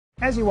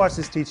As you watch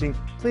this teaching,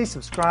 please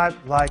subscribe,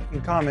 like,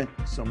 and comment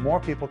so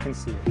more people can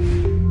see it.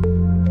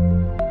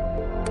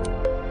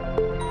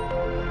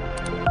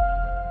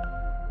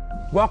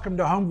 Welcome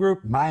to Home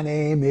Group. My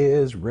name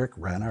is Rick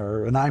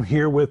Renner, and I'm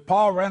here with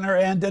Paul Renner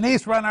and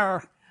Denise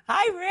Renner.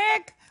 Hi,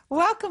 Rick.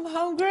 Welcome,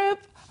 Home Group.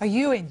 Are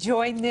you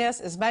enjoying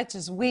this as much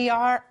as we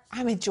are?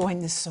 I'm enjoying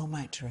this so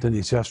much, Rick.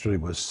 Denise, yesterday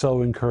was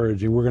so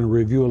encouraging. We're going to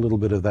review a little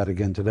bit of that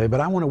again today,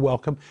 but I want to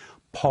welcome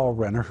Paul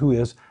Renner, who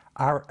is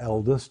our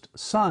eldest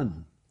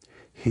son.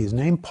 He's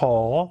named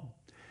Paul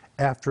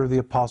after the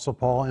Apostle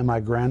Paul and my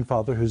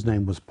grandfather, whose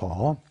name was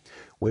Paul.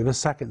 We have a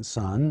second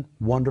son,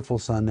 wonderful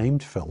son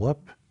named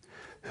Philip,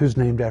 who's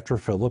named after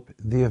Philip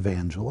the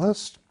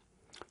evangelist.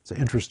 It's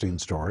an interesting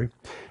story.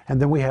 And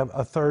then we have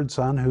a third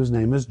son whose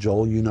name is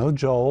Joel. You know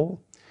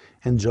Joel,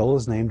 and Joel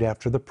is named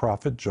after the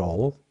prophet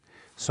Joel.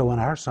 So when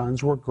our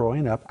sons were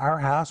growing up, our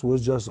house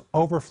was just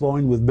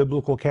overflowing with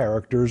biblical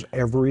characters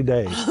every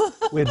day.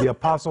 We had the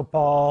Apostle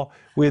Paul,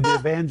 we had the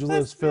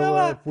evangelist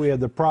Philip, we had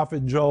the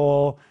prophet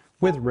Joel,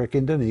 with Rick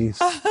and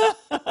Denise.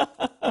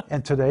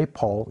 And today,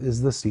 Paul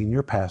is the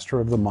senior pastor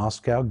of the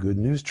Moscow Good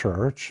News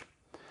Church,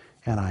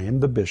 and I am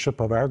the bishop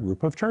of our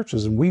group of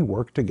churches, and we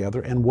work together,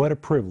 and what a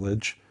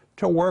privilege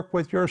to work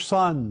with your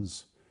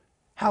sons.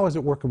 How is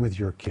it working with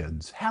your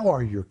kids? How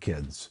are your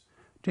kids?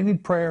 Do you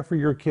need prayer for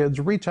your kids?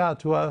 Reach out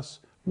to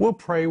us. We'll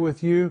pray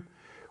with you.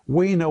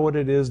 We know what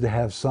it is to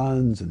have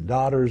sons and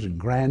daughters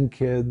and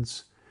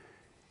grandkids.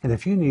 And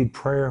if you need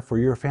prayer for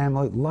your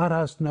family, let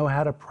us know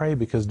how to pray,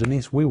 because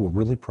Denise, we will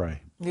really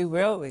pray. We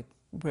really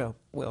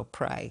will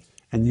pray.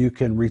 And you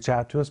can reach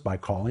out to us by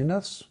calling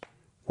us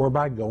or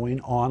by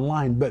going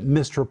online. But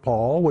Mr.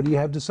 Paul, what do you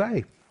have to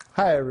say?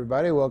 Hi,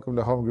 everybody. Welcome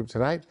to Home Group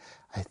tonight.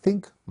 I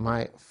think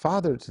my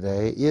father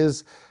today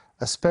is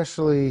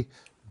especially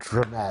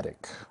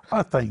dramatic.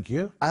 Oh, thank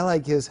you. I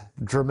like his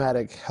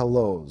dramatic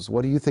hellos.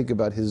 What do you think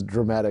about his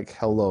dramatic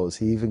hellos?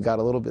 He even got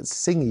a little bit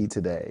singy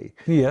today.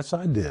 Yes,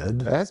 I did.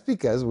 That's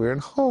because we're in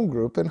Home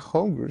Group, and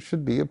Home Group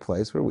should be a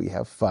place where we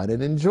have fun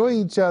and enjoy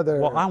each other.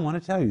 Well, I want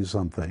to tell you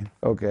something.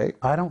 Okay.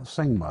 I don't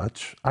sing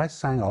much. I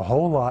sang a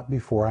whole lot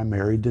before I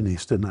married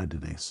Denise, didn't I,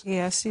 Denise?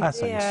 Yes, you I did.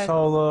 sang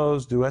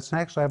solos, duets,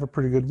 and actually I have a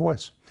pretty good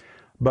voice.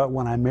 But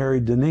when I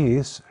married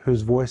Denise,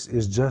 whose voice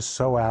is just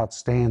so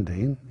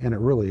outstanding, and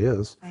it really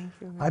is, Thank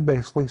you. I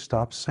basically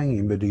stopped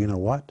singing. But do you know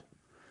what?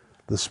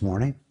 This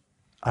morning,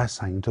 I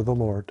sang to the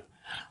Lord.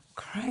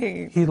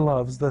 Great. He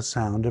loves the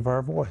sound of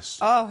our voice.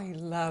 Oh, he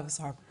loves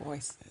our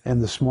voices.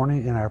 And this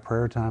morning in our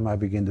prayer time, I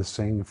began to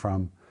sing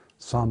from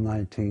Psalm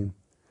 19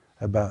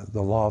 about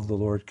the law of the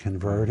Lord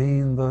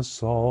converting the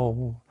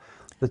soul.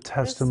 The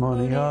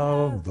testimony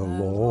of the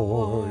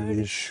Lord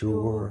is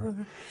sure,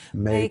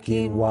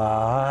 making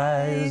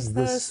wise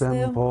the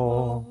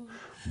simple.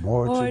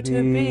 More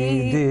to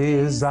be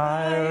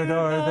desired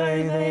are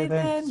they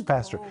than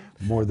faster,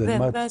 more than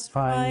much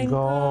fine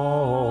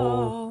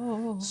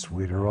gold,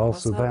 sweeter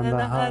also than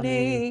the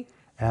honey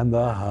and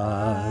the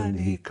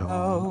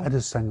honeycomb. I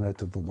just sang that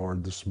to the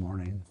Lord this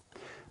morning.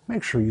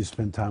 Make sure you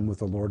spend time with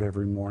the Lord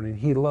every morning.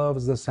 He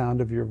loves the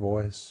sound of your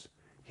voice.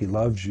 He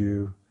loves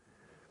you.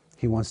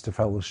 He wants to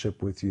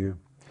fellowship with you,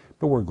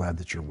 but we're glad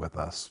that you're with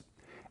us.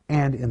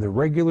 And in the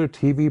regular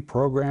TV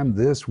program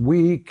this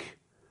week,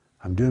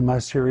 I'm doing my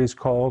series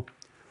called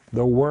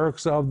The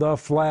Works of the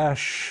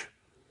Flesh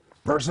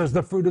versus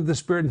the Fruit of the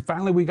Spirit. And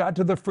finally, we got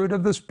to the fruit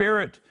of the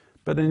Spirit.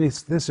 But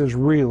this is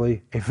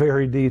really a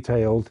very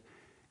detailed,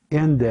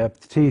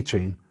 in-depth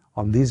teaching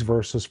on these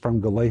verses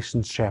from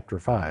Galatians chapter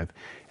 5.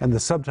 And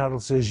the subtitle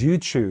says, You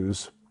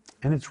Choose,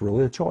 and it's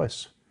really a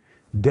choice.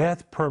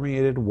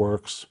 Death-permeated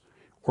works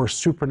or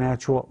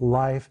supernatural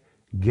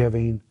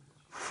life-giving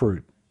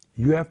fruit.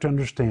 You have to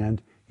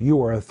understand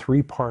you are a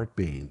three-part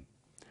being.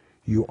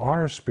 You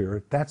are a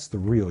spirit, that's the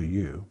real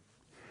you.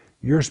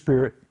 Your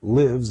spirit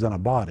lives in a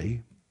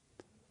body,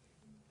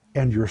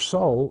 and your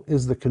soul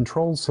is the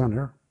control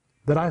center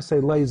that I say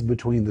lays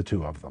between the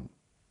two of them.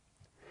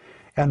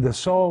 And the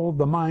soul,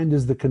 the mind,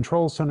 is the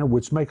control center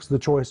which makes the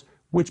choice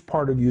which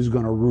part of you is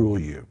going to rule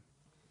you.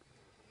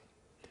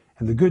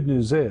 And the good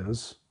news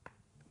is,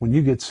 when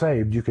you get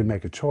saved, you can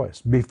make a choice.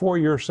 Before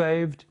you're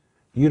saved,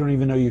 you don't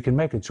even know you can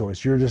make a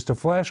choice. You're just a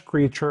flesh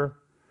creature.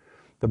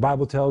 The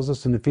Bible tells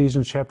us in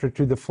Ephesians chapter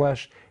 2, the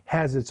flesh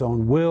has its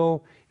own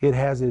will. It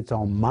has its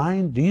own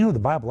mind. Do you know the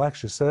Bible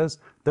actually says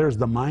there's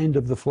the mind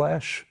of the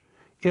flesh?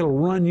 It'll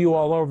run you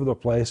all over the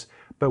place.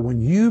 But when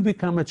you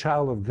become a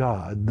child of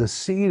God, the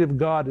seed of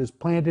God is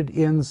planted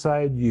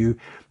inside you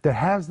that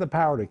has the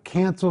power to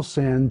cancel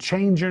sin,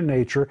 change your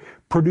nature,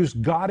 produce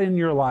God in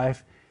your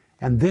life.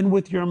 And then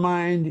with your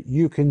mind,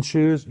 you can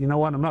choose, you know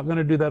what, I'm not going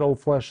to do that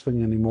old flesh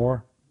thing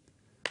anymore.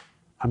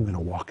 I'm going to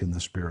walk in the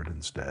Spirit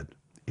instead.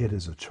 It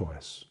is a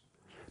choice.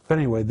 But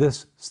anyway,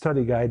 this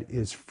study guide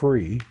is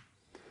free.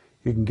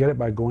 You can get it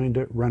by going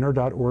to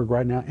renner.org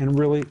right now. And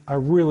really, I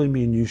really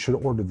mean you should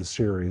order the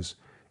series.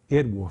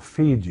 It will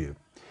feed you.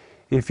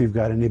 If you've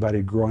got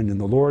anybody growing in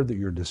the Lord that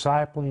you're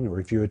discipling, or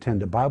if you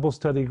attend a Bible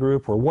study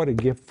group, or what a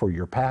gift for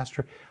your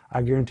pastor,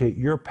 I guarantee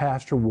your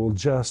pastor will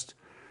just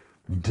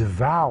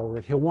devour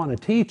it. He'll want to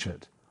teach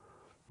it.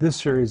 This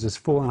series is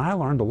full, and I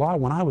learned a lot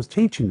when I was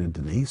teaching it,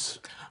 Denise.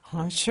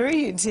 I'm sure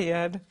you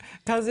did,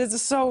 because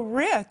it's so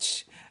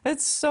rich.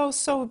 It's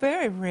so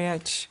very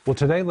rich. Well,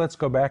 today let's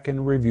go back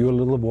and review a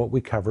little of what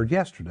we covered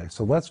yesterday.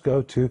 So let's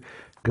go to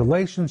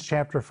Galatians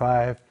chapter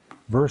 5,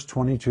 verse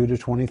 22 to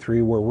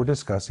 23, where we're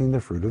discussing the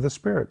fruit of the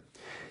Spirit.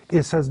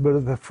 It says,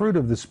 but the fruit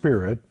of the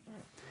Spirit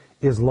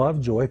is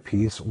love, joy,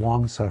 peace,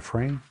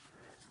 long-suffering,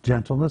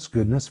 gentleness,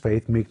 goodness,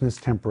 faith, meekness,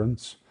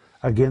 temperance.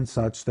 Against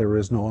such there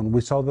is no one.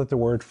 We saw that the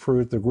word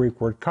fruit, the Greek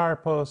word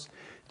karpos,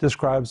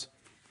 describes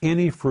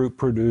any fruit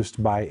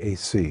produced by a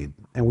seed.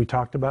 And we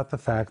talked about the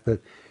fact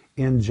that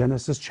in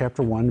Genesis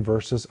chapter 1,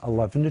 verses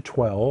 11 to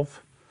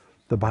 12,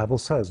 the Bible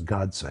says,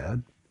 God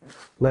said,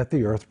 let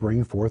the earth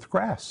bring forth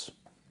grass,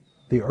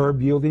 the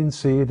herb yielding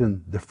seed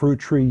and the fruit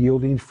tree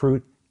yielding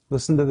fruit.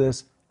 Listen to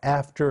this,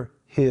 after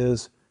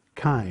his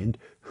kind,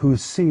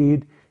 whose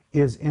seed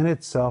is in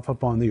itself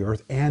upon the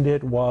earth, and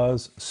it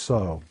was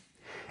so.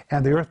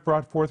 And the earth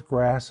brought forth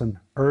grass and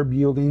herb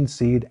yielding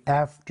seed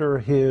after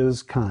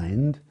his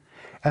kind,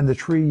 and the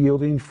tree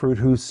yielding fruit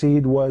whose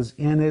seed was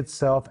in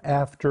itself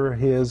after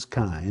his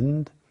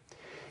kind.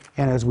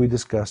 And as we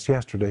discussed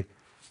yesterday,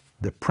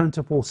 the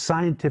principle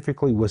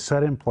scientifically was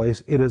set in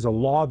place. It is a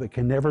law that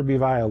can never be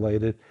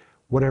violated.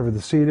 Whatever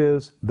the seed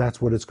is,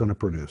 that's what it's going to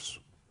produce.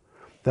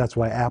 That's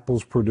why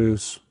apples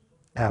produce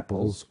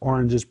apples,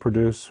 oranges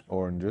produce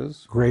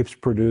Oranges, grapes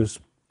produce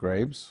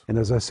grapes. And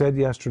as I said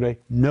yesterday,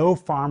 no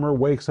farmer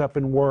wakes up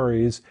and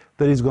worries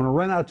that he's going to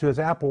run out to his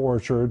apple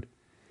orchard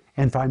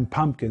and find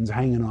pumpkins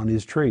hanging on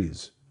his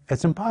trees.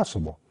 It's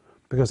impossible,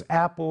 because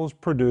apples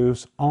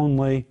produce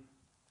only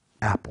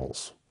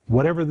apples.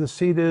 Whatever the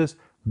seed is,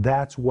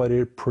 that's what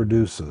it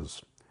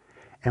produces.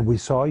 And we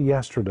saw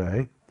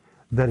yesterday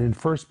that in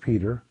 1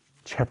 Peter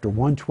chapter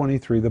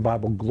 1:23, the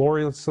Bible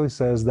gloriously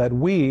says that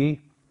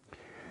we,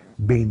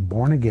 being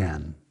born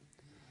again,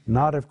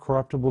 not of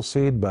corruptible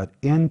seed, but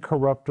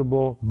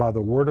incorruptible by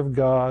the word of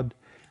God,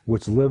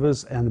 which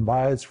liveth and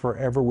abides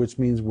forever, which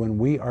means when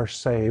we are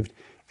saved,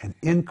 an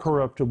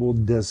incorruptible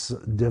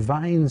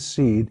divine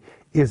seed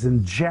is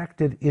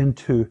injected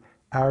into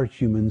our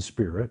human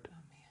spirit.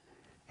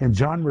 And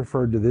John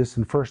referred to this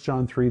in 1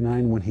 John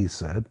 3:9 when he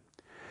said,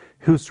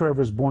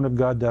 whosoever is born of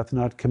God doth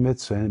not commit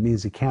sin. It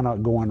means he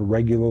cannot go on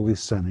regularly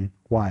sinning.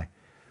 Why?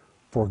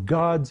 For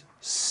God's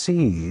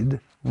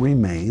seed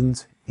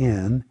remains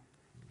in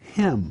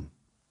him.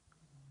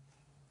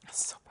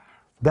 That's so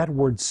powerful. That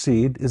word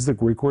seed is the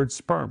Greek word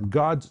sperm.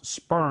 God's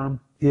sperm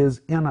is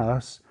in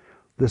us.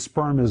 The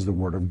sperm is the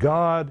Word of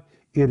God.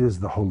 It is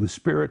the Holy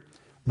Spirit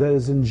that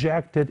is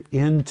injected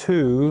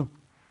into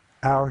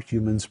our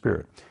human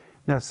spirit.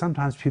 Now,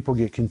 sometimes people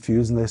get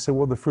confused and they say,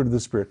 well, the fruit of the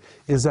Spirit,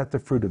 is that the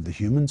fruit of the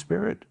human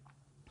spirit?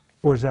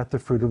 Or is that the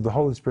fruit of the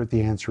Holy Spirit?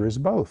 The answer is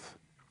both.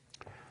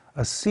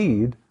 A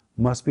seed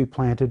must be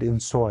planted in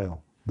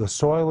soil. The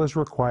soil is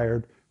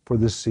required for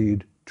the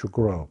seed to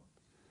grow.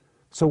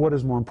 So what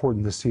is more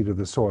important, the seed or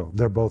the soil?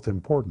 They're both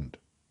important.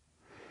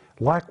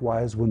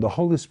 Likewise, when the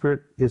Holy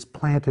Spirit is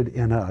planted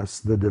in us,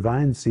 the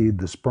divine seed,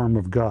 the sperm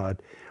of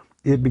God,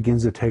 it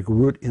begins to take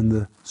root in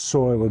the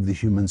soil of the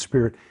human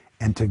spirit,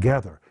 and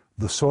together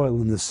the soil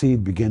and the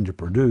seed begin to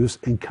produce,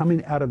 and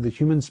coming out of the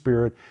human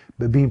spirit,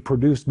 but being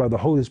produced by the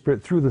Holy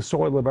Spirit through the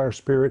soil of our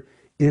spirit,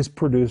 is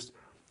produced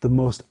the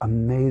most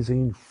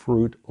amazing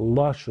fruit,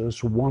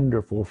 luscious,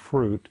 wonderful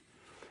fruit.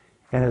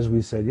 And as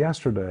we said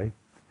yesterday,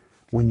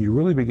 when you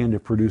really begin to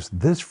produce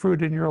this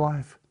fruit in your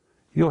life,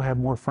 you'll have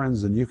more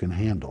friends than you can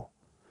handle.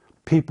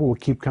 People will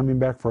keep coming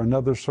back for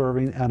another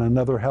serving and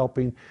another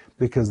helping,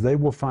 because they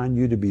will find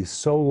you to be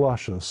so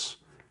luscious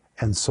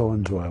and so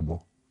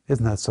enjoyable.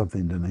 Isn't that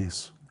something,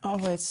 Denise? Oh,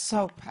 it's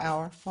so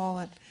powerful.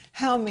 And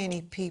how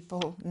many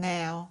people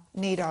now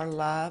need our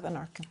love and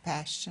our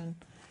compassion?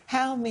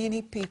 How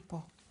many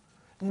people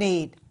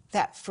need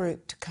that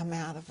fruit to come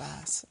out of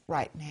us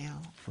right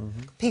now?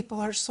 Mm-hmm. People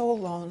are so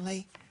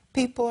lonely.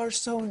 People are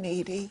so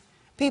needy.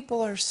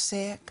 People are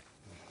sick.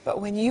 But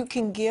when you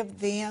can give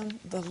them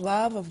the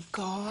love of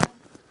God,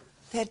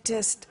 that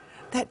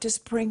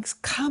just brings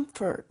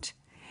comfort.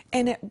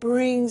 And it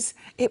brings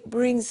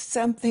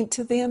something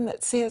to them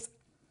that says,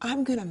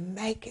 I'm going to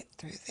make it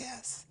through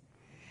this.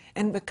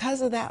 And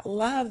because of that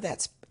love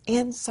that's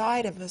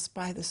inside of us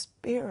by the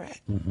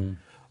Spirit, mm-hmm.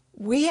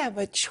 we have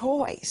a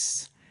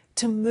choice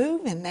to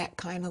move in that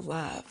kind of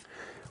love.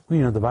 Well,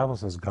 you know, the Bible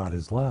says God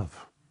is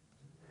love.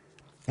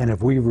 And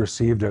if we've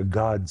received a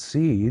God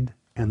seed,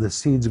 and the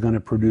seed's going to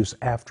produce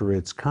after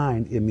its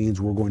kind, it means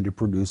we're going to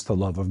produce the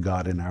love of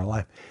God in our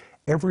life.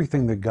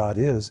 Everything that God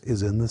is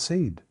in the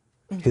seed.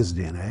 Mm-hmm. His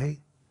DNA,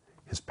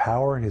 His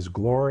power, His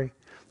glory.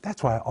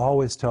 That's why I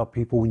always tell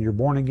people, when you're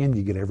born again,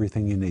 you get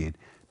everything you need,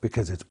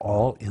 because it's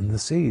all in the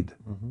seed.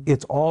 Mm-hmm.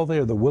 It's all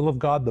there. The will of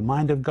God, the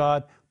mind of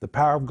God, the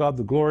power of God,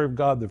 the glory of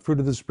God, the fruit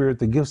of the Spirit,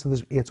 the gifts of the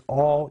Spirit. It's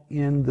all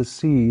in the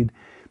seed.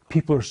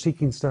 People are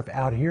seeking stuff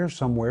out here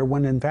somewhere,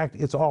 when in fact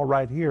it's all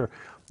right here.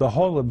 The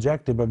whole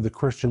objective of the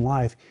Christian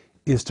life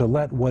is to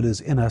let what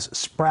is in us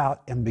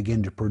sprout and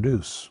begin to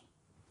produce.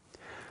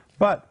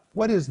 But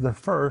What is the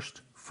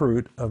first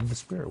fruit of the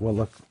Spirit?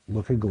 Well,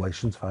 look at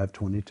Galatians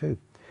 5:22.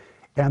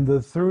 And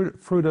the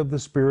fruit of the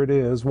Spirit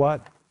is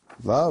what?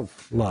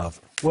 Love.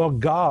 Love. Well,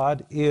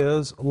 God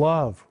is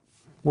love.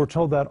 We're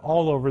told that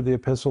all over the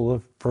epistle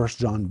of 1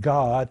 John.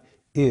 God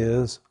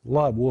is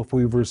love. Well, if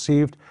we've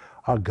received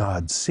a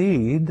God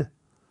seed,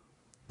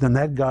 then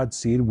that God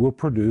seed will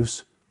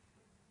produce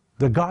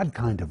the God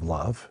kind of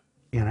love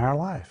in our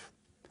life.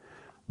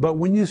 But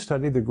when you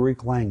study the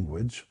Greek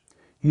language,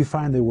 you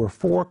find there were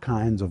 4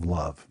 kinds of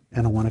love,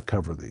 and I want to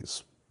cover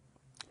these.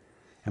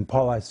 And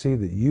Paul, I see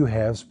that you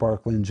have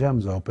sparkling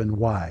gems open.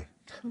 Why?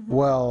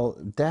 Well,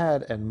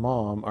 Dad and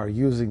Mom are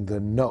using the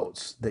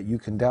notes that you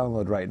can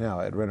download right now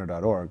at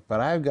renner.org,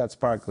 but I've got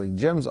Sparkling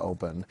Gems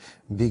open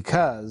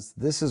because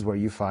this is where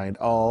you find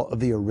all of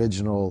the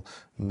original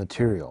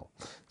material.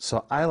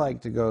 So I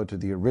like to go to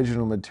the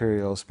original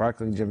material,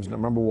 Sparkling Gems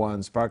number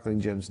 1, Sparkling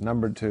Gems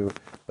number 2,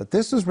 but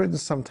this was written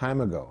some time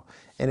ago.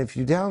 And if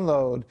you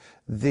download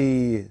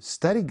the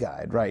study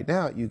guide right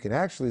now, you can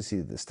actually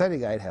see the study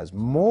guide has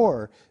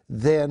more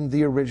than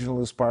the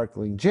original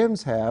Sparkling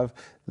Gems have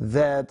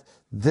that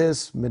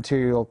this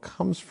material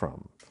comes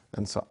from.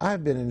 And so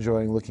I've been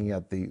enjoying looking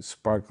at the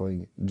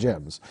Sparkling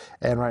Gems.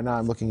 And right now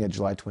I'm looking at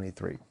July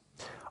 23.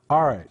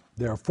 All right,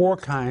 there are 4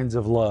 kinds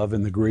of love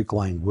in the Greek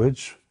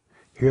language.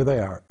 Here they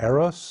are: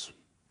 eros,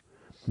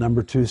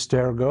 number 2,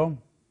 stergo,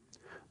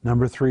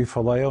 number 3,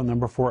 phileo,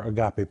 number 4,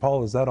 agape.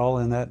 Paul, is that all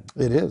in that?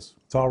 It is.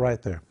 It's all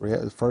right there.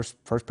 First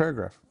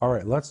paragraph. All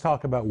right, let's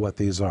talk about what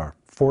these are.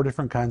 4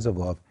 different kinds of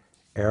love: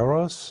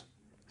 eros,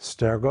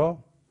 stergo,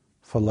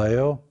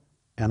 phileo,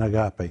 and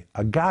agape.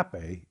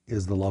 Agape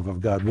is the love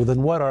of God. Well,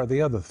 then what are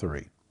the other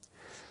 3?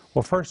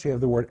 Well, first you have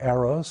the word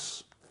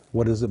eros.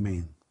 What does it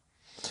mean?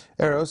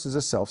 Eros is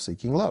a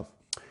self-seeking love.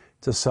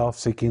 It's a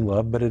self-seeking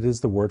love, but it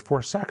is the word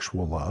for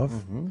sexual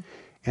love.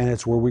 And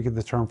it's where we get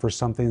the term for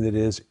something that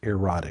is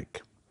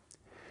erotic.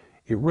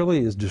 It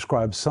really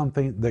describes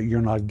something that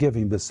you're not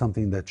giving, but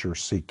something that you're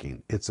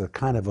seeking. It's a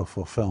kind of a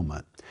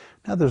fulfillment.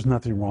 Now, there's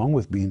nothing wrong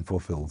with being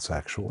fulfilled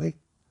sexually,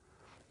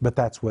 but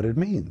that's what it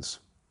means.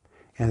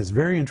 And it's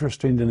very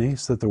interesting,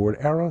 Denise, that the word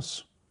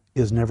eros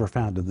is never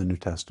found in the New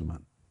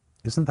Testament.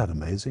 Isn't that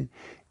amazing?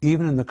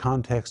 Even in the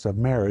context of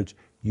marriage,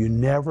 you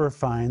never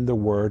find the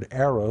word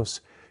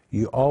eros.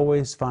 You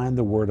always find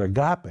the word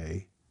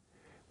agape,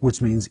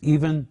 which means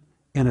even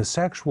in a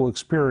sexual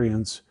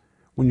experience,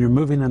 when you're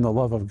moving in the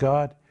love of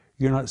God,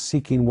 you're not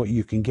seeking what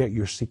you can get,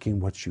 you're seeking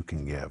what you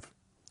can give.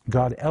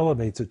 God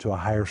elevates it to a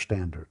higher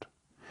standard.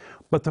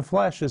 But the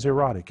flesh is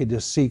erotic. It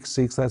just seeks.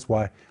 That's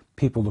why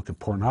people look at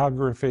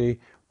pornography.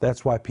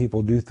 That's why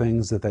people do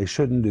things that they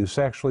shouldn't do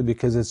sexually,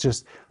 because it's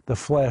just the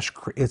flesh.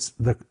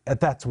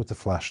 That's what the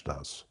flesh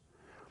does.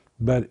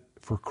 But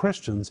for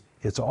Christians,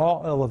 it's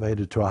all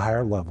elevated to a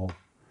higher level.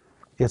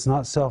 It's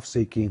not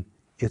self-seeking.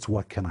 It's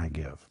what can I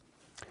give?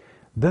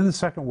 Then the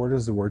second word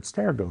is the word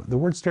stergo. The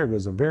word stergo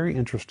is a very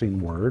interesting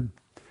word.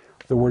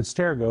 The word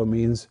stergo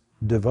means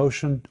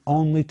devotion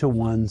only to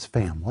one's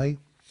family.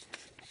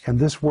 And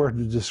this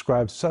word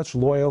describes such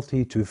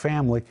loyalty to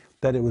family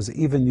that it was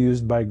even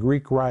used by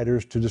Greek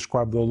writers to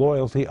describe the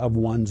loyalty of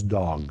one's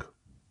dog.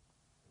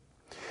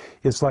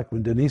 It's like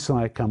when Denise and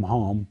I come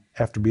home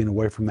after being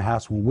away from the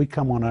house, when we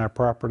come on our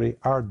property,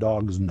 our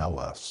dogs know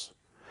us.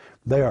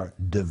 They are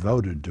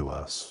devoted to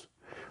us.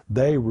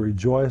 They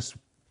rejoice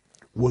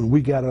when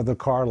we get out of the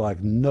car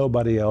like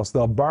nobody else.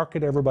 They'll bark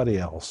at everybody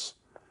else.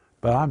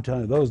 But I'm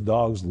telling you, those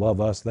dogs love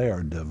us. They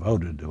are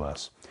devoted to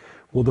us.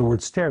 Well, the word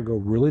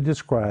stergo really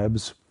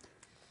describes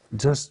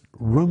just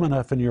room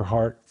enough in your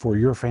heart for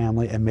your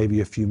family and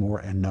maybe a few more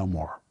and no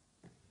more.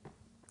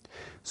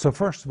 So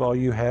first of all,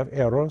 you have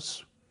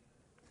eros,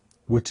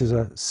 which is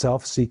a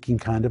self-seeking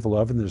kind of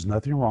love, and there's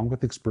nothing wrong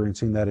with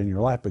experiencing that in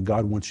your life, but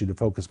God wants you to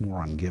focus more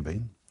on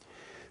giving.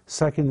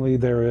 Secondly,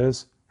 there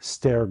is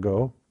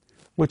stergo,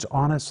 which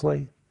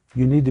honestly,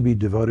 you need to be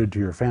devoted to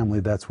your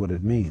family. That's what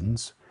it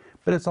means.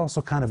 But it's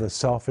also kind of a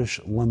selfish,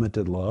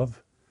 limited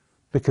love,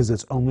 because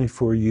it's only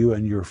for you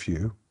and your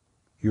few.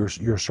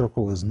 Your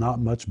circle is not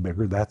much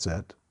bigger. That's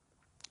it.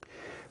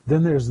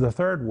 Then there's the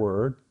third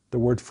word, the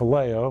word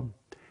phileo.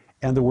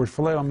 And the word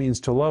phileo means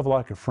to love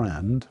like a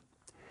friend.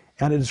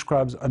 And it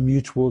describes a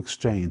mutual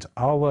exchange.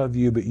 I'll love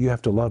you, but you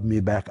have to love me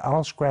back.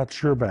 I'll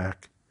scratch your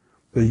back,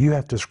 but you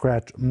have to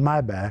scratch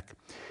my back.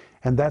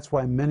 And that's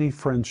why many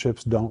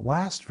friendships don't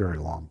last very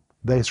long.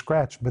 They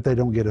scratch, but they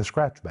don't get a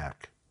scratch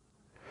back.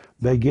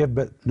 They give,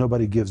 but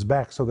nobody gives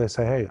back. So they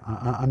say, hey,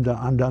 I'm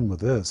done with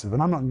this. If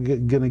I'm not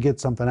going to get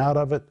something out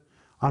of it,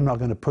 I'm not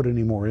going to put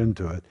any more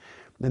into it.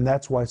 And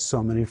that's why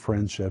so many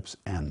friendships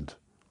end,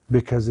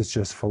 because it's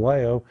just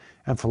phileo,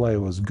 and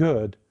phileo is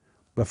good,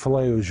 but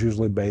phileo is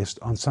usually based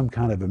on some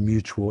kind of a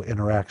mutual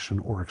interaction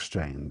or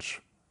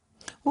exchange.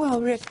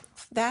 Well, Rick,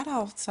 that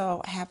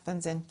also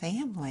happens in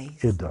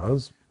families. It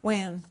does.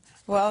 When,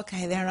 well,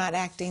 okay, they're not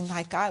acting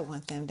like I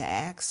want them to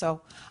act,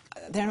 so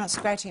they're not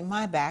scratching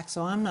my back,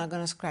 so I'm not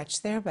going to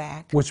scratch their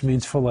back. Which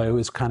means phileo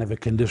is kind of a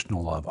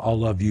conditional love. I'll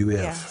love you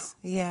if. Yes,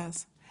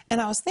 yes. And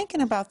I was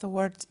thinking about the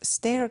word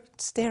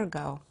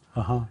stergo.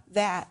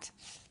 That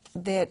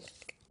that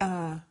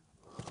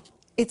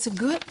it's a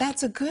good.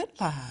 That's a good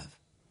love.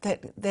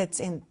 That's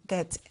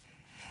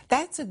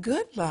a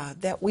good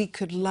love that we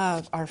could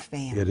love our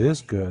family. It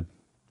is good.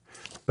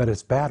 But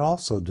it's bad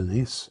also,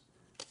 Denise,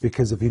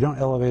 because if you don't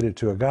elevate it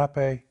to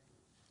agape,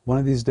 one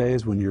of these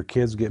days when your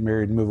kids get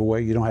married and move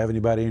away, you don't have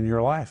anybody in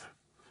your life.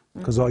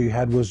 Because all you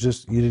had was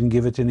just, you didn't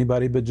give it to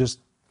anybody but just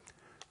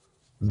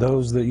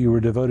those that you were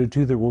devoted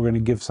to that were going to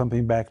give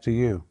something back to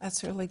you.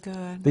 That's really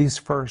good. These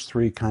first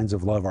three kinds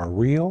of love are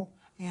real,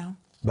 Yeah.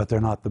 but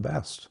they're not the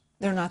best.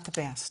 They're not the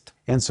best.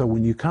 And so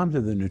when you come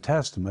to the New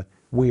Testament,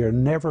 we are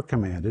never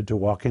commanded to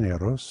walk in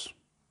eros.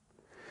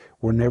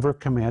 We're never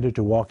commanded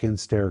to walk in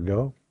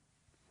stergo.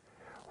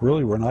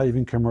 Really, we're not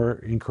even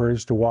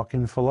encouraged to walk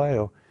in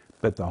phileo.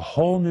 But the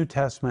whole New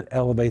Testament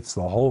elevates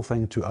the whole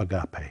thing to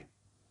agape.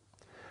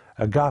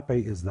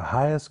 Agape is the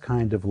highest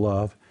kind of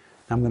love.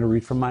 I'm going to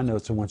read from my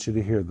notes. I want you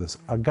to hear this.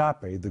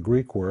 Agape, the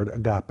Greek word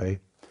agape.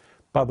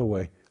 By the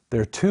way,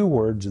 there are two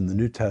words in the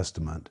New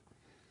Testament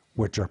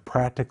which are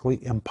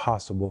practically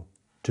impossible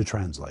to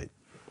translate.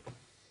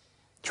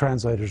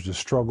 Translators just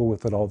struggle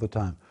with it all the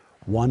time.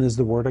 One is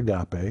the word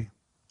agape,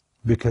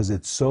 because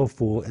it's so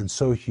full and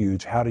so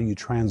huge. How do you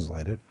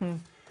translate it?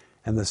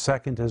 And the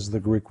second is the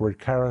Greek word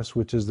charis,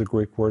 which is the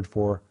Greek word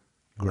for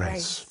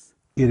grace.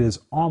 It is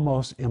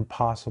almost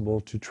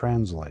impossible to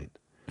translate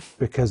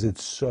because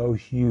it's so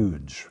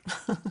huge.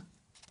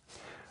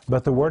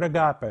 But the word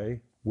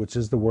agape, which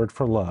is the word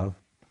for love,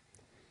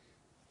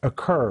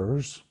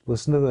 occurs,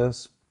 listen to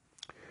this,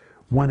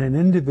 when an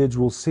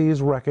individual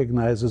sees,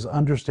 recognizes,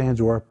 understands,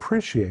 or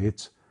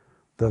appreciates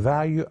the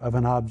value of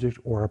an object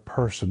or a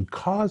person,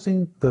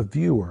 causing the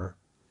viewer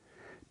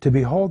to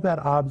behold that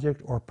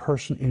object or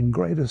person in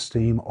great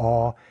esteem,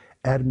 awe,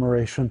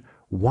 admiration,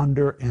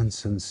 wonder, and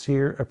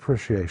sincere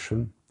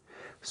appreciation.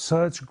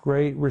 Such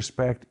great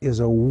respect is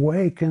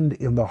awakened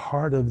in the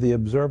heart of the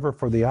observer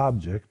for the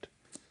object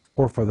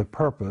or for the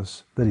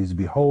purpose that he's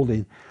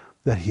beholding,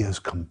 that he is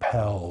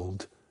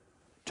compelled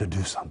to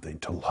do something,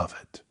 to love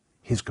it.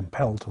 He's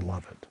compelled to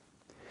love it.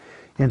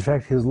 In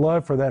fact, his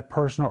love for that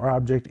person or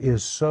object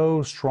is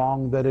so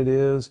strong that it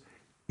is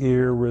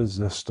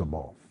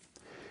irresistible.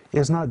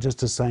 It's not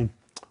just a saying,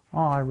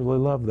 oh, I really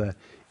love that.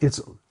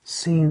 It's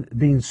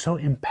being so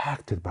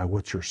impacted by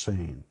what you're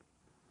seeing,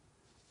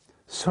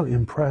 so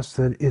impressed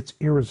that it's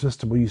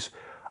irresistible. You say,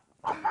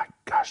 oh my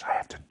gosh, I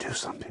have to do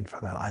something for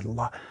that. I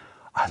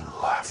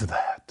love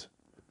that.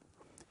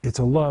 It's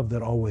a love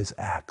that always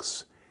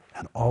acts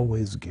and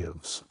always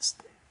gives.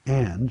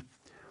 And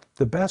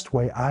the best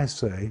way, I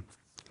say,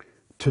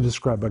 to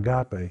describe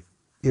agape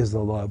is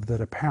the love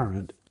that a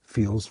parent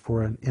feels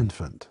for an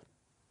infant.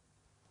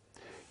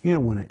 You know,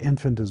 when an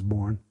infant is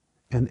born,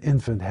 an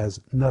infant has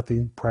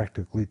nothing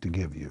practically to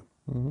give you.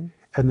 And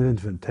an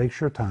infant takes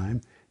your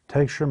time,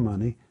 takes your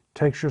money,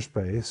 takes your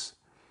space,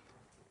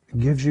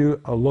 gives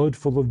you a load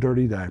full of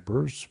dirty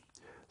diapers,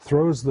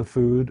 throws the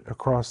food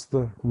across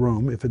the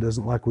room if it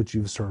doesn't like what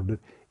you've served it.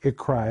 It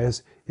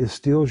cries, it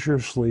steals your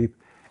sleep,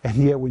 and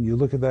yet when you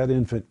look at that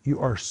infant, you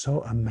are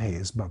so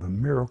amazed by the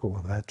miracle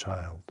of that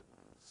child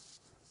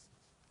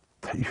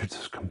that you're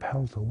just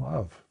compelled to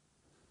love.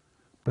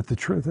 But the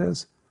truth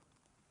is,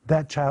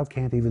 that child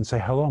can't even say,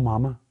 hello,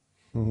 Mama.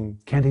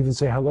 Can't even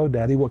say, hello,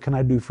 Daddy. What can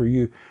I do for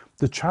you?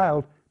 The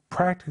child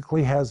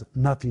practically has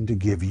nothing to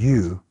give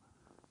you,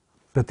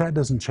 but that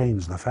doesn't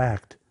change the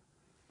fact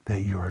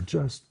that you are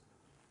just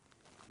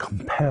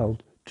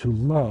compelled to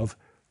love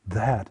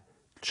that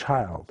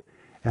child.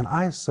 And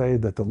I say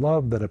that the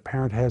love that a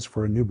parent has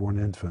for a newborn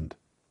infant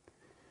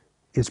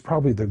is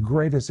probably the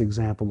greatest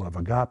example of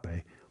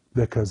agape,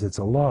 because it's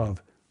a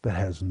love that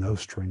has no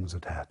strings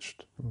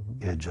attached.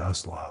 It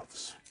just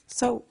loves.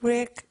 So,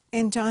 Rick,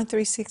 in John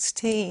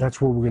 3:16, That's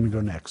where we're going to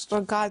go next.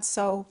 for God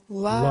so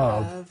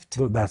Love,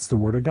 loved. that's the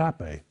word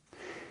agape.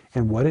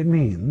 And what it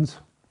means,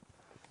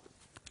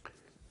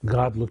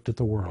 God looked at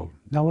the world.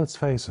 Now let's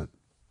face it,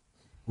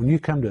 when you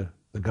come to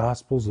the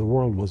Gospels, the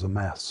world was a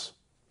mess.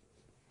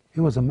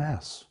 It was a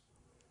mess.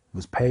 It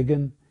was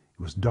pagan,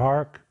 it was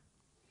dark,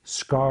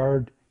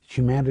 scarred,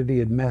 humanity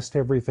had messed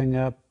everything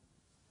up.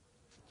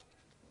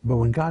 But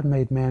when God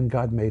made man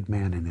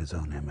in his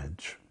own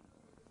image.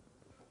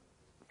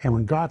 And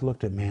when God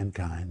looked at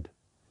mankind,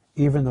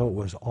 even though it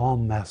was all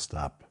messed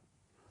up,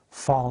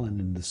 fallen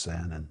into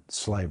sin and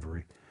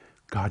slavery,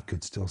 God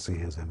could still see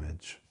his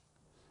image.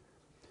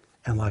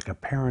 And like a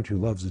parent who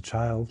loves a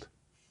child,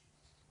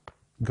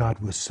 God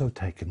was so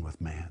taken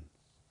with man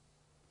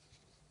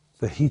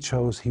that he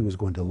chose he was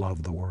going to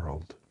love the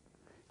world,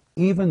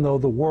 even though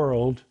the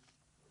world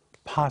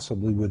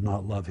possibly would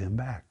not love him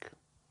back.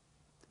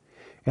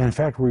 And in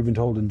fact, we're even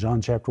told in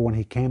John chapter 1,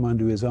 he came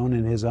unto his own,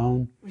 and his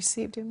own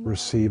received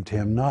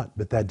him not.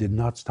 But that did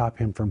not stop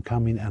him from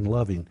coming and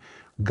loving.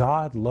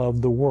 God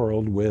loved the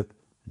world with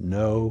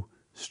no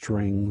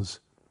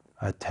strings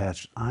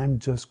attached. I'm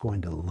just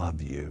going to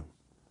love you.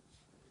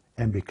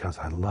 And because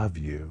I love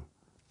you,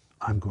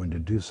 I'm going to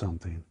do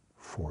something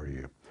for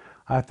you.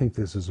 I think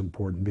this is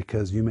important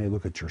because you may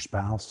look at your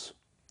spouse,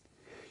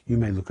 You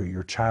may look at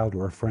your child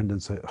or a friend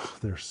and say, oh,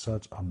 they're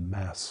such a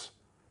mess.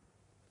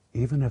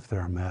 Even if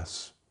they're a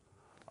mess,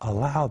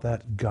 allow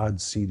that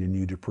God seed in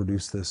you to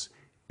produce this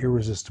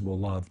irresistible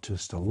love,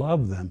 just to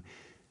love them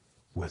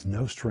with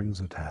no strings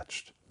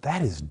attached.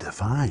 That is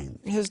divine.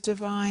 It is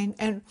divine.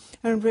 And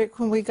Rick,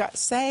 when we got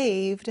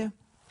saved,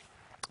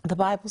 the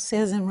Bible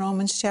says in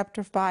Romans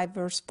chapter 5,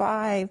 verse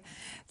 5,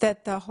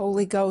 that the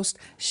Holy Ghost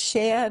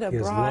shed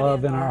His abroad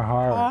love in in our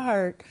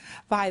heart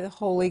by the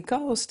Holy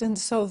Ghost. And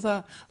so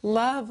the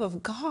love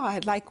of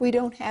God, like we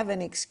don't have an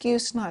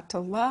excuse not to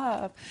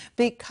love,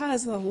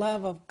 because the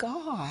love of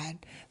God,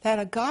 that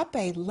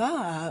agape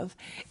love,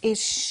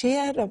 is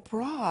shed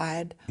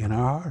abroad In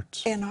our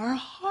hearts. in our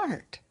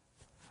heart.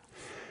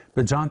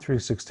 But John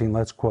 3:16,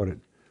 let's quote it.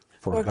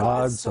 For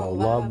God so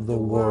loved the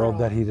world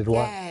that he did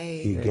what?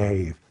 He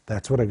gave.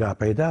 That's what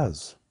agape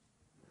does.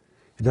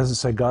 It doesn't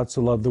say God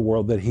so loved the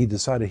world that he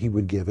decided he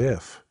would give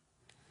if.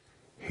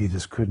 He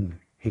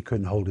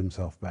couldn't hold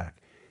himself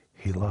back.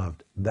 He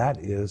loved. That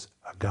is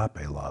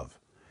agape love.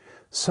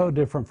 So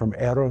different from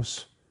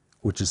eros,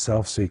 which is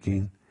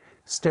self-seeking.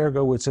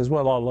 Stergo, which says,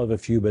 well, I'll love a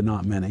few, but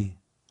not many.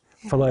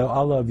 Phileo,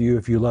 I'll love you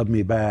if you love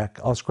me back.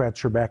 I'll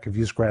scratch your back if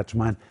you scratch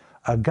mine.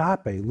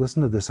 Agape,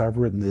 listen to this, I've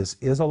written this,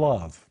 is a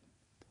love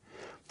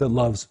that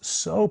loves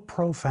so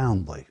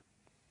profoundly.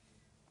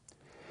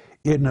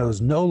 It knows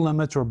no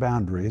limits or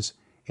boundaries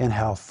in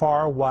how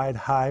far, wide,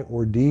 high,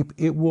 or deep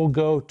it will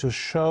go to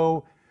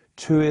show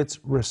to its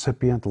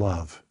recipient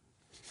love.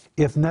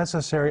 If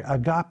necessary,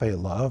 agape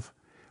love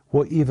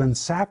will even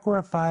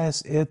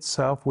sacrifice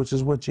itself, which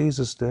is what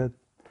Jesus did,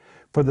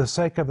 for the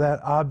sake of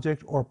that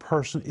object or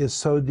person it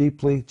so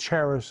deeply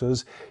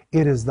cherishes.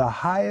 It is the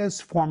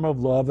highest form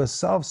of love, a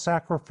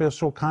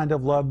self-sacrificial kind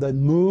of love that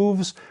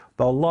moves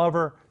the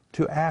lover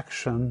to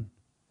action.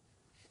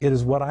 It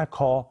is what I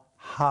call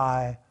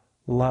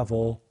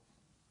high-level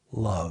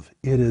love.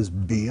 It is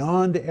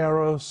beyond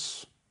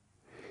eros.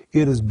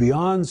 It is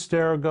beyond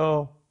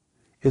stergo.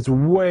 It's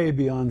way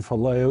beyond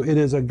phileo. It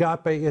is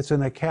agape. It's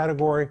in a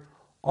category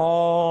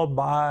all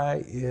by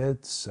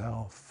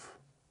itself.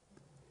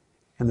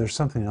 And there's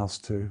something else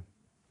too.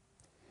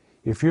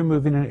 If you're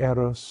moving in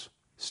eros,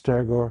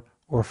 stergo,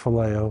 or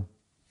phileo,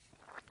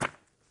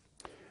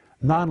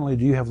 not only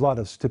do you have a lot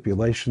of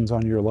stipulations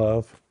on your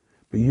love,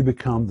 but you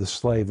become the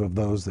slave of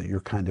those that you're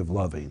kind of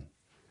loving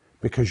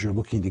because you're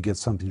looking to get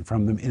something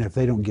from them. And if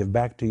they don't give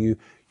back to you,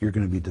 you're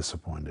going to be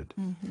disappointed.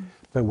 Mm-hmm.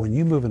 But when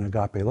you move in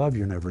agape love,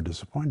 you're never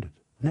disappointed.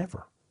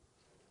 Never.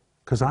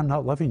 Because I'm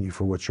not loving you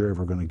for what you're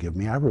ever going to give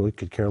me. I really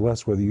could care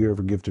less whether you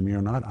ever give to me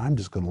or not. I'm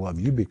just going to love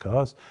you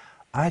because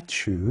I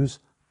choose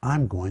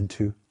I'm going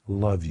to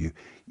love you.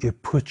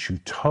 It puts you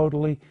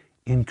totally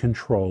in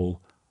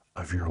control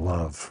of your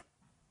love.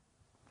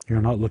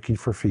 You're not looking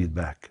for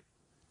feedback.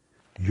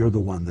 You're the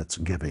one that's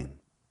giving.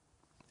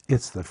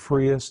 It's the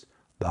freest,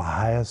 the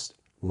highest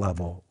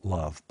level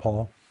love.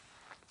 Paul?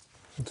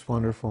 It's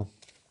wonderful.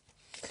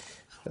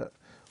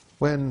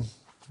 When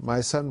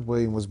my son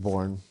William was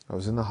born, I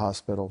was in the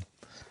hospital.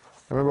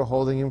 I remember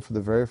holding him for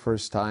the very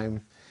first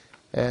time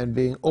and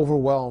being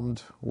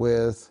overwhelmed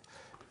with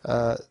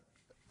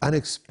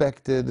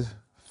unexpected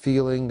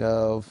feeling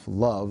of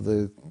love,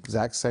 the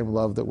exact same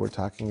love that we're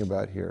talking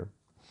about here.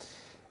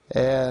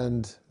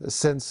 And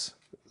sense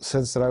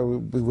that I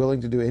would be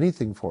willing to do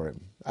anything for him.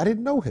 I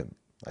didn't know him.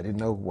 I didn't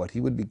know what he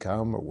would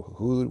become or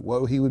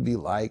what he would be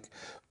like.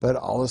 But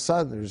all of a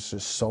sudden, there's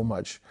just so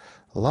much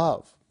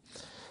love.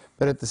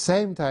 But at the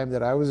same time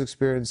that I was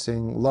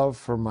experiencing love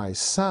for my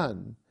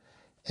son,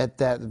 at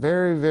that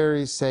very,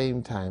 very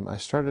same time, I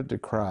started to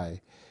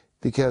cry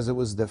because it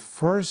was the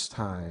first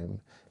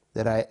time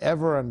that I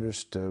ever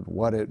understood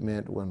what it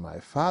meant when my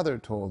father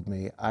told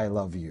me, I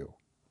love you.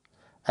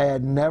 I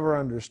had never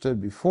understood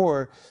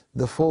before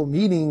the full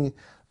meaning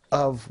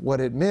of what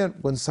it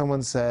meant when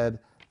someone said,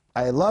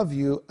 I love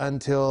you,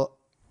 until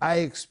I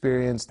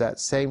experienced that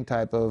same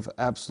type of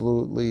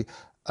absolutely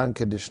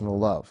unconditional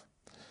love.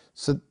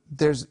 So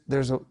there's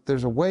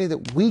a way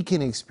that we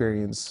can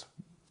experience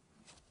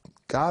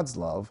God's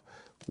love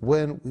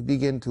when we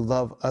begin to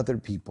love other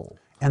people.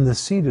 And the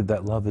seed of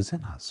that love is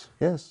in us.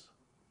 Yes.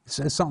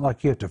 It's not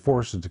like you have to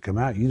force it to come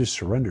out. You just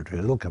surrender to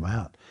it. It'll come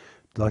out.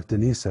 Like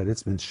Denise said,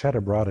 it's been shed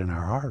abroad in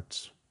our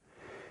hearts.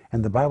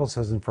 And the Bible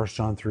says in 1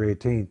 John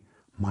 3:18,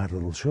 my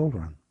little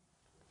children.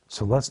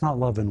 So let's not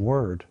love in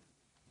word,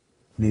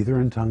 neither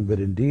in tongue, but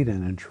in deed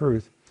and in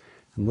truth.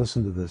 And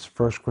listen to this.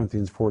 1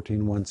 Corinthians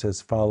 14:1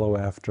 says, follow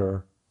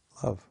after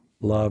Love.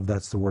 Love,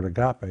 that's the word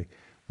agape,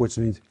 which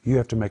means you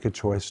have to make a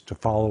choice to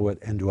follow it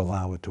and to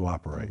allow it to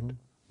operate. Mm-hmm.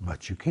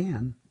 But you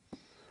can.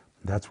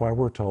 That's why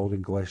we're told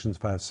in Galatians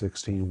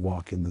 5:16,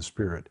 walk in the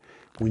Spirit.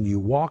 When you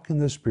walk in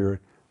the Spirit,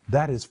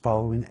 that is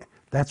following,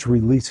 that's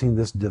releasing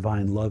this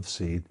divine love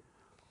seed.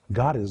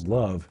 God is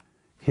love.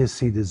 His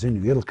seed is in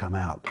you. It'll come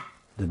out.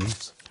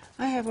 Denise?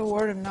 I have a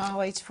word of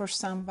knowledge for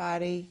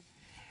somebody.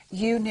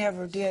 You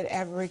never did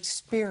ever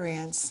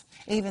experience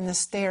even the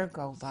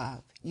stergo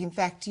love. In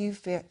fact,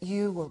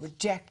 you were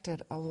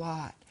rejected a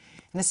lot.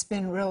 And it's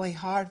been really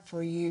hard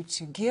for you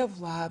to give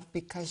love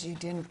because you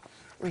didn't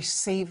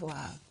receive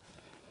love,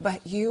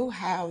 but you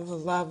have the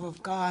love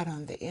of God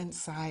on the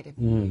inside of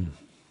you.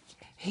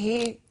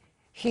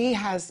 He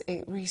has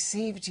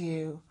received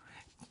you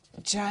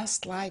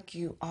just like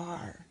you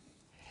are.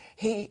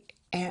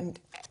 And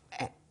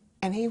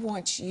he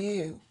wants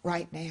you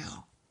right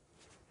now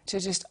to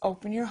just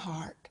open your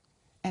heart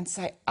and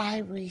say, I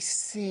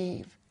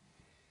receive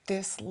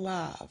this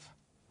love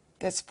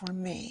that's for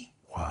me.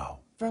 Wow.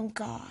 From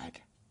God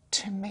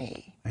to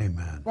me.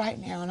 Amen. Right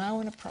now, and I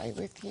want to pray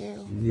with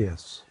you.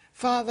 Yes.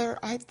 Father,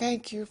 I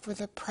thank you for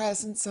the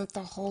presence of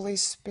the Holy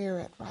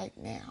Spirit right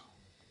now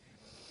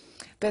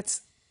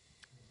that's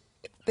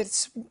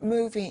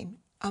moving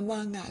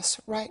among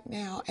us right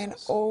now and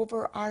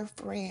over our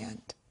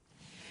friend.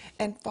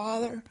 And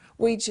Father,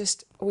 we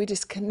just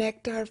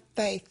connect our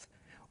faith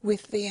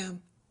with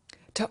them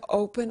to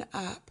open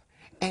up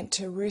and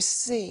to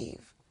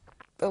receive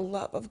the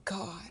love of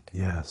God.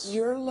 Yes.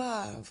 Your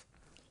love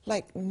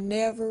like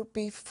never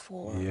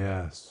before.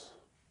 Yes.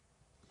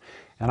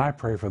 And I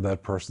pray for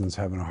that person that's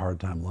having a hard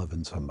time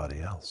loving somebody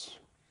else,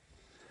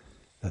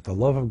 that the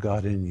love of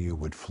God in you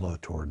would flow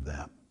toward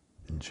them.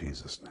 In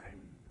Jesus'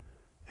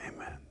 name.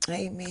 Amen.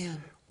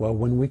 Amen. Well,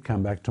 when we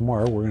come back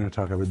tomorrow, we're going to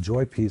talk about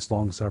joy, peace,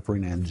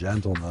 long-suffering, and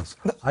gentleness.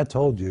 I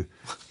told you,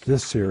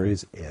 this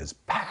series is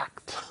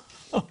packed.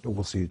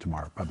 We'll see you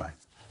tomorrow. Bye-bye.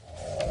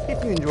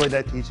 If you enjoyed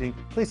that teaching,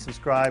 please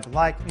subscribe,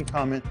 like, and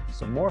comment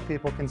so more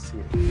people can see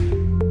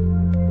it.